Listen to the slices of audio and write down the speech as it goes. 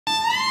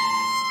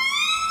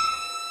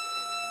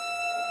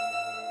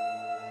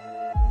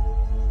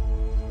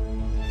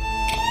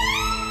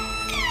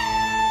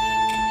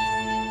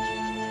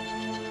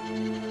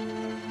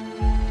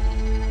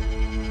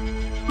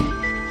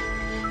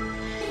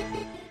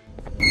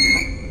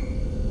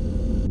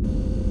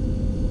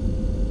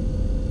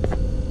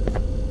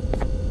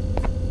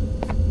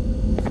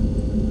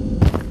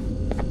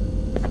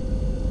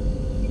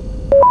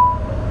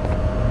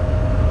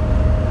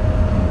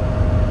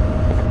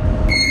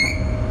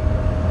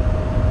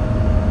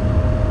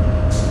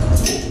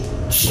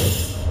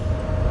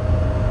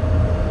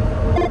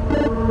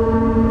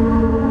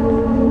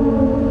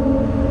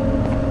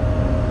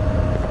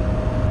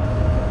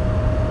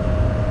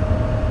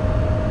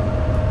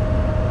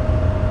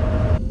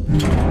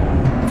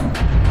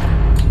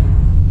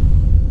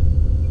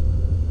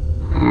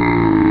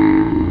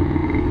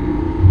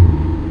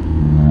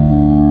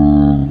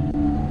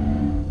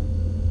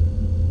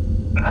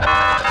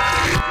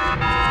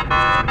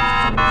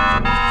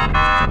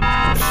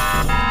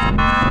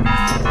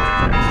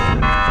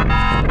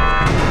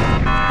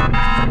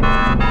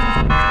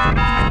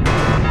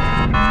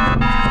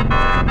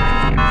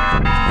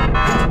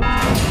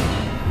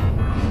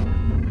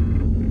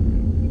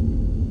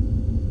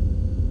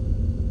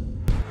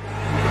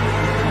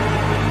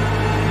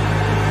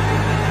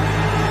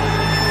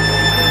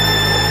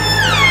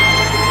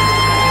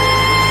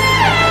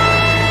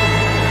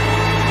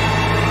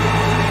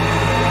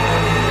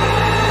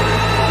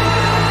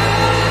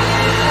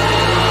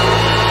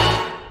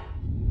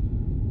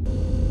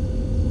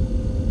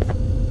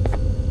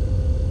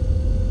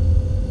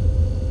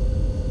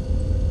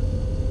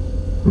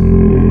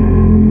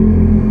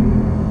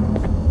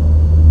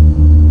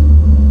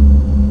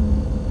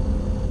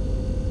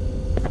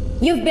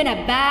You've been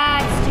a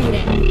bad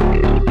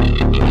student.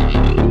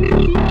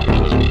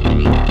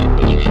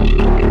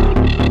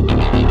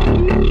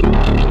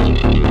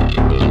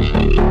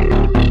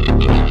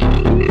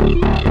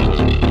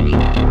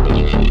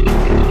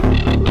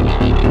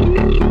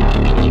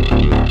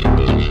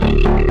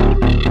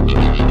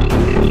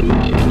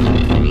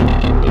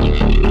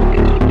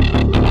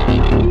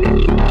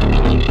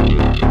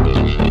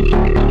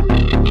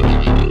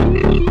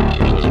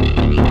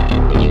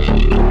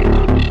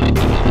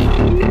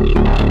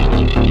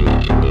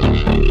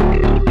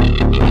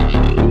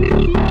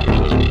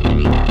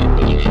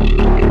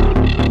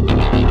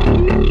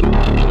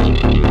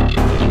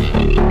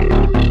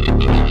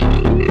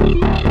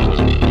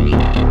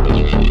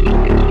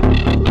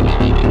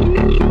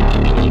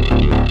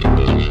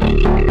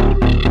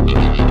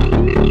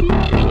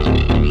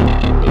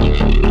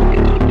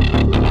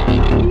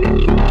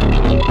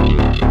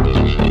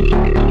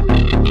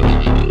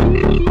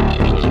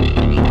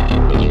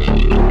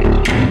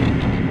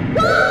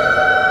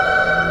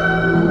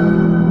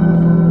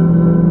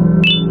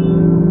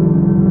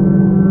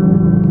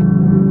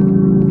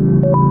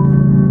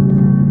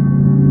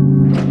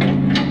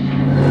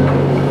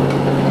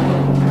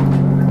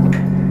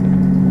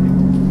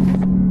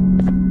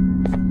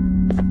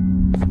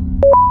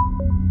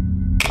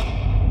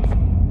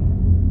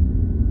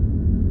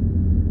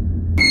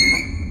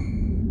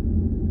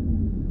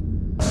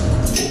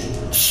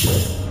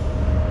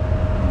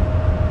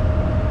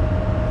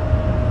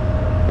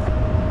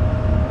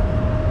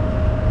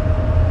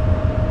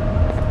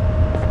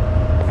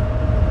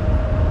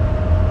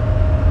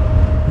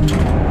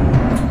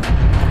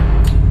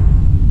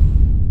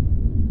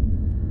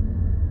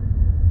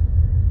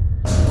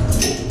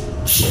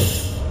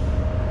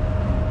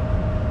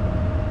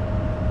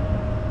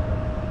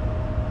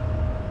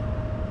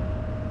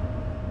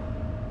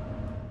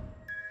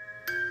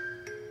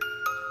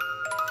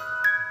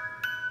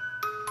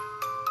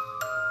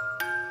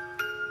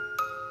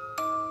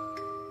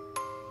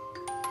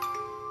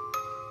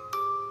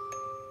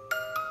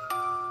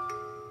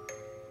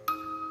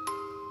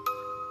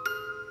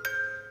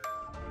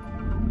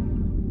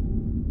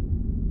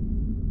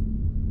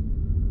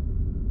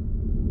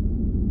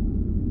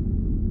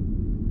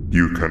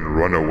 You can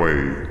run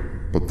away,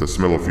 but the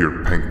smell of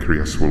your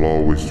pancreas will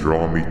always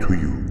draw me to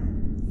you.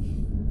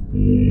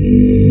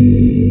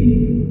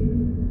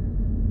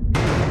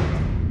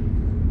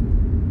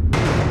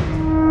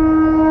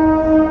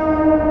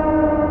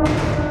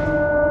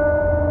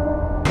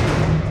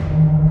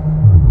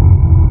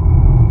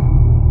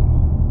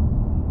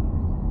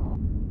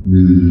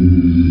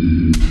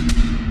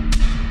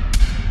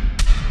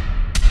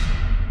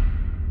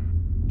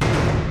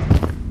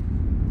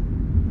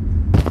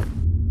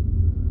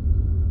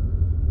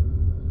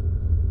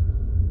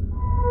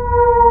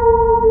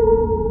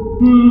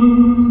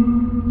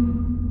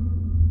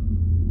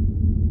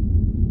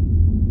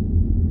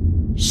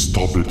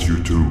 Stop it,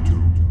 you two.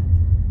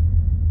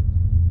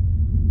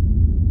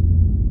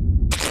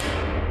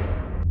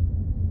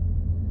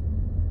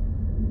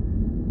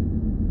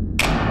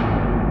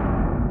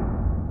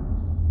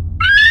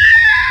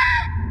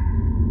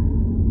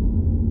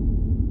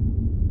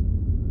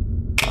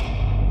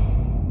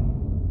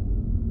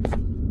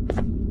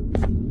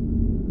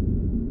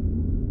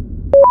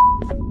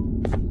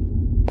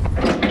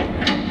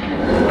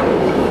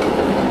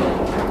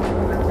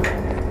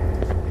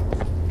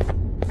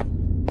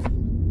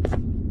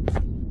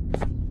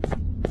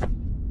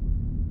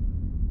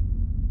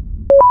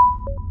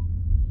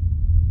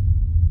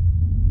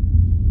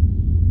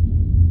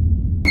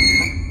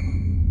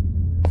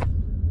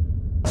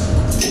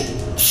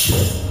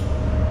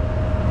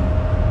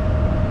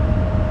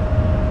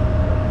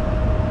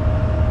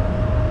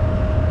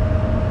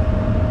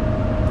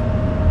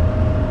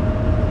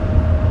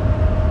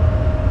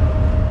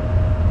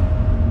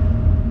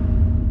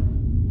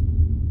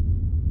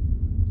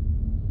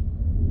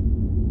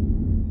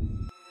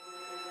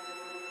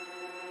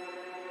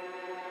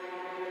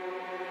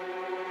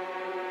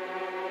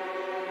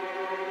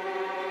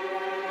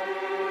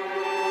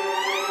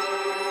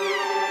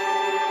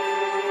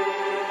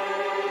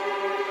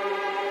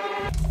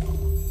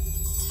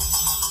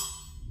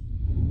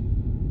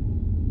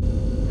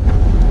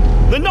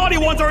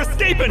 bloody ones are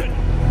escaping!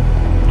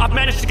 I've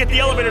managed to get the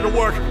elevator to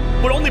work,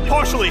 but only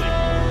partially.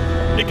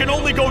 It can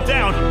only go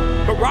down,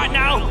 but right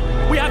now,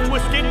 we have to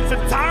escape this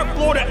entire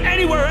floor to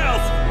anywhere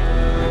else!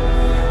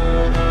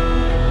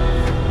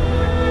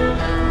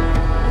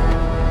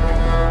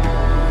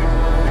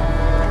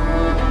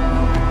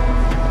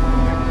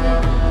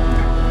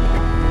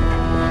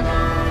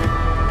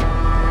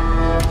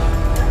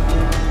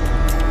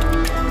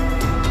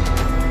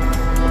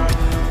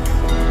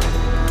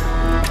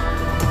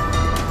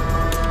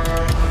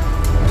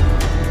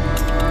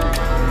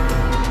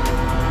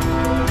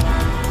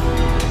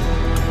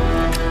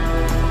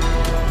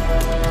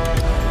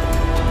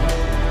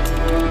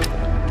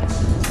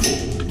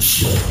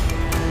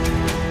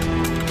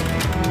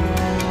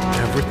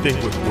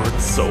 Everything we've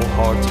worked so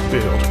hard to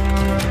build,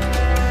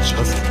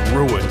 just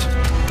ruined.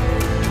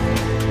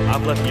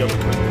 I've let the other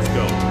prisoners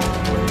go,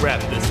 but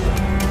grab this one.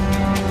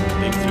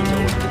 Things you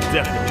know will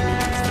definitely be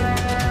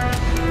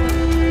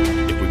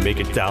useful. If we make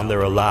it down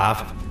there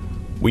alive,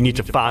 we need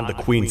to find the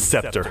Queen's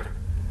scepter.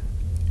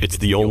 It's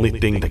the only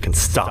thing that can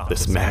stop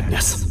this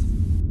madness.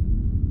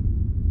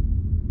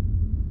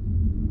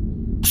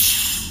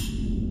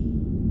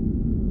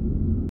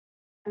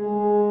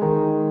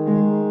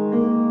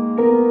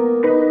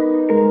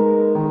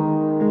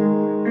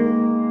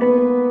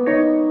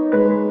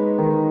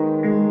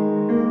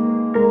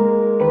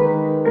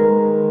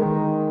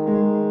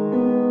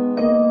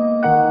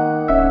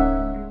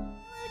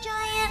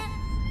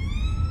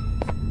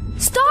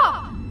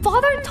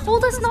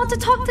 Told us not to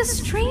talk to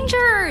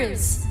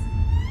strangers.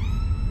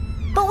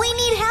 But we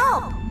need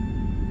help.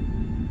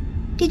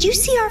 Did you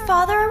see our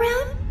father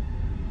around?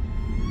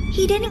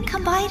 He didn't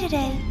come by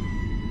today.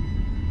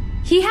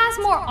 He has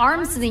more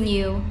arms than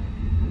you.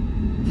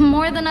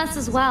 More than us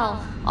as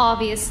well,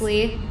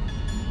 obviously.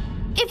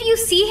 If you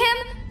see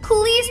him,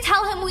 please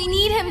tell him we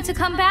need him to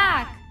come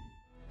back.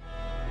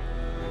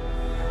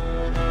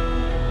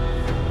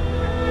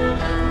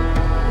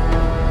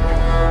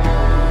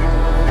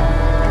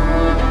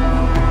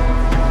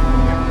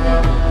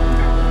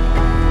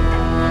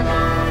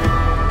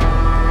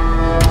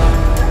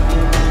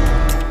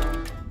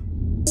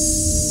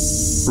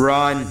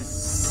 Run!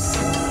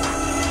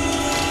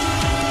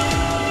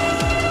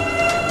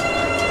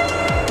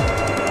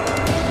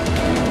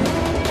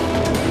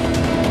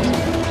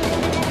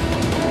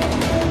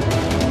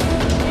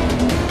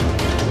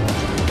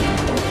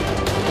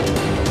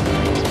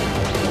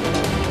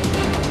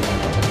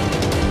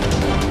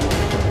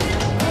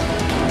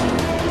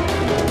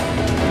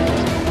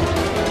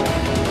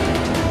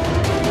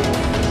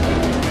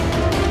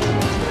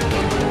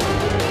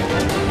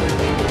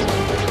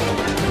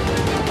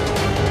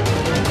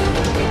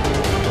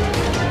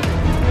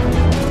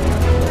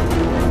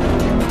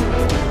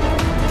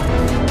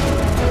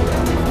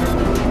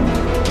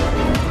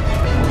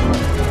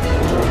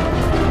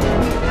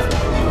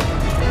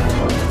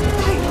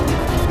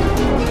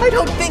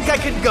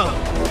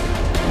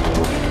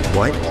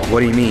 What? What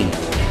do you mean?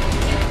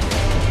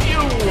 You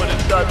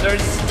wouldn't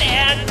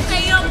understand.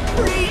 They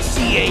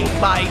appreciate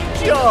my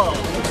jokes.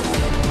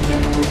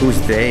 Who's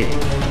they?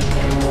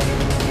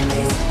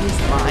 This is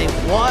my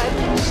one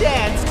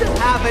chance to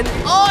have an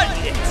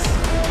audience,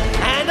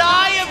 and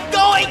I am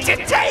going to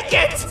take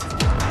it.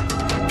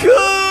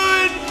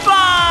 Goodbye.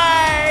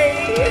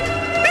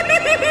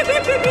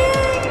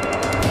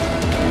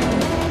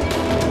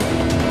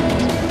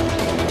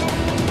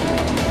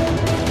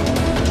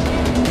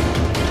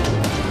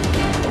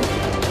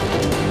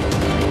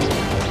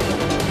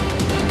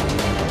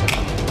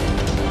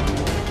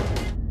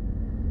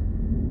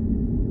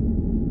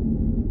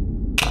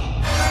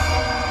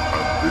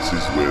 This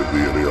is where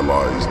they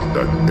realized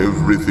that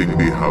everything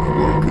they have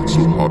worked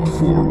so hard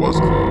for was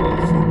all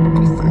for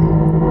nothing.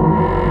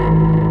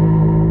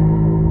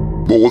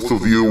 Both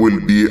of you will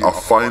be a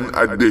fine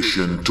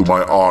addition to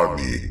my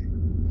army.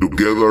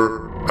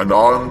 Together and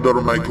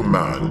under my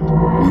command,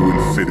 we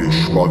will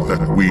finish what the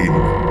Queen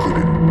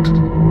couldn't.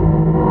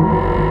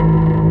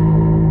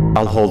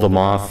 I'll hold them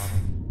off.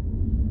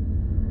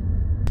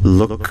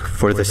 Look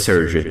for the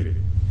surgeon.